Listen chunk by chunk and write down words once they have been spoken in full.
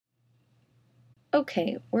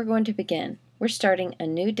Okay, we're going to begin. We're starting a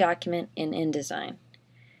new document in InDesign.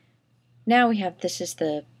 Now we have, this is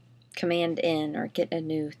the command in or get a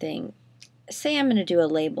new thing. Say I'm going to do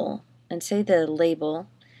a label, and say the label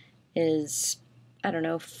is, I don't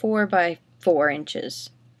know, 4 by 4 inches.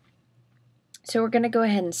 So we're going to go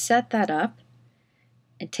ahead and set that up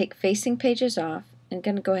and take facing pages off and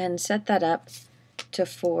going to go ahead and set that up to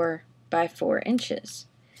 4 by 4 inches.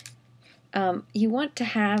 You want to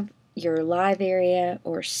have your live area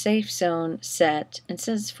or safe zone set, and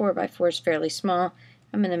since 4 by 4 is fairly small,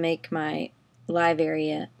 I'm going to make my live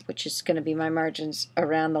area, which is going to be my margins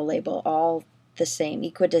around the label, all the same,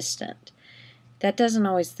 equidistant. That doesn't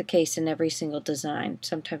always the case in every single design.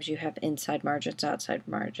 Sometimes you have inside margins, outside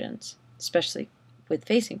margins, especially with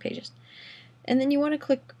facing pages. And then you want to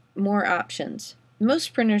click more options.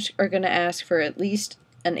 Most printers are going to ask for at least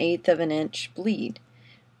 1/8 of an inch bleed.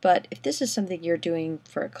 But if this is something you're doing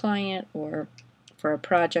for a client or for a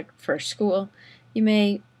project for a school, you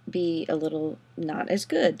may be a little not as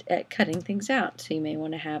good at cutting things out. So you may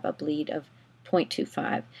want to have a bleed of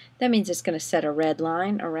 0.25. That means it's going to set a red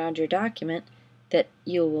line around your document that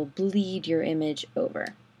you will bleed your image over.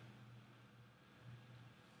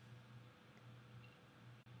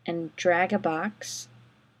 And drag a box.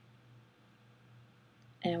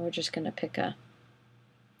 And we're just going to pick a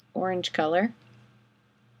orange color.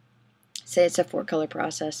 Say it's a 4-color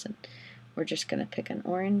process, and we're just going to pick an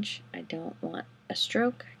orange. I don't want a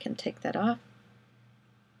stroke. I can take that off.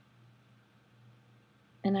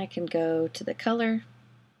 And I can go to the color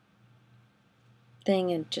thing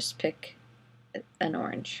and just pick an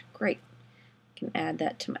orange. Great. I can add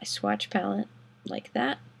that to my swatch palette like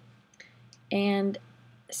that. And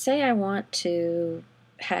say I want to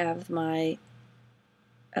have my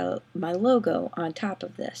logo on top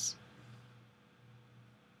of this.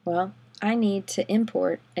 Well, I need to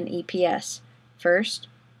import an EPS first,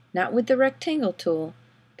 not with the rectangle tool,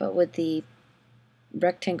 but with the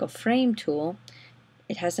rectangle frame tool.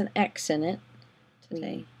 It has an X in it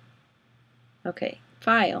today. Okay,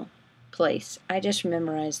 file, place. I just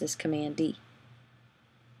memorized this command D.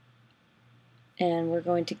 And we're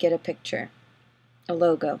going to get a picture, a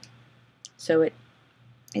logo. So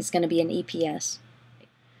it's going to be an EPS.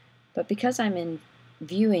 But because I'm in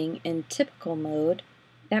viewing in typical mode,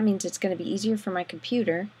 that means it's going to be easier for my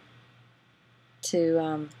computer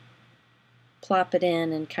to plop it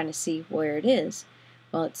in and kind of see where it is.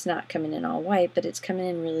 Well, it's not coming in all white, but it's coming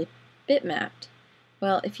in really bitmapped.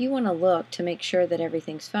 Well, if you want to look to make sure that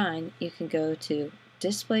everything's fine, you can go to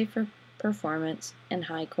Display for Performance and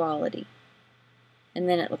High Quality. And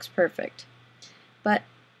then it looks perfect. But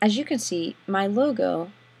as you can see, my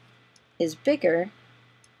logo is bigger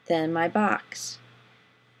than my box.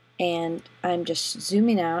 And I'm just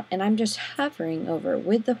zooming out and I'm just hovering over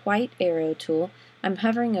with the white arrow tool. I'm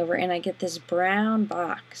hovering over and I get this brown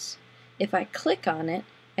box. If I click on it,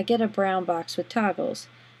 I get a brown box with toggles.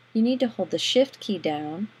 You need to hold the Shift key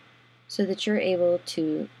down so that you're able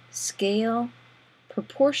to scale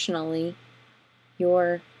proportionally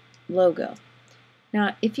your logo.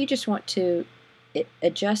 Now, if you just want to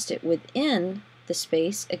adjust it within the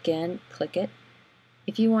space, again, click it.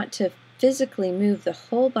 If you want to physically move the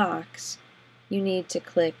whole box, you need to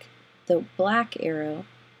click the black arrow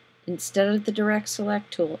instead of the direct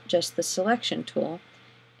select tool, just the selection tool,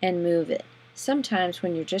 and move it. Sometimes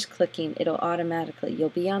when you're just clicking, it'll automatically, you'll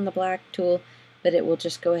be on the black tool, but it will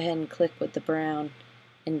just go ahead and click with the brown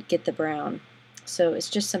and get the brown. So it's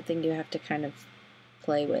just something you have to kind of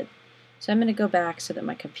play with. So I'm going to go back so that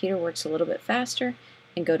my computer works a little bit faster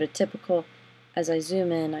and go to typical. As I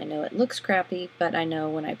zoom in, I know it looks crappy, but I know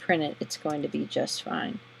when I print it, it's going to be just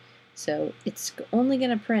fine. So it's only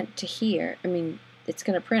going to print to here. I mean, it's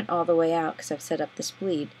going to print all the way out because I've set up this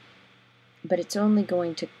bleed. But it's only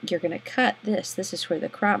going to, you're going to cut this. This is where the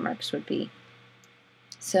crop marks would be.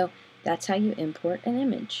 So that's how you import an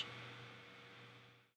image.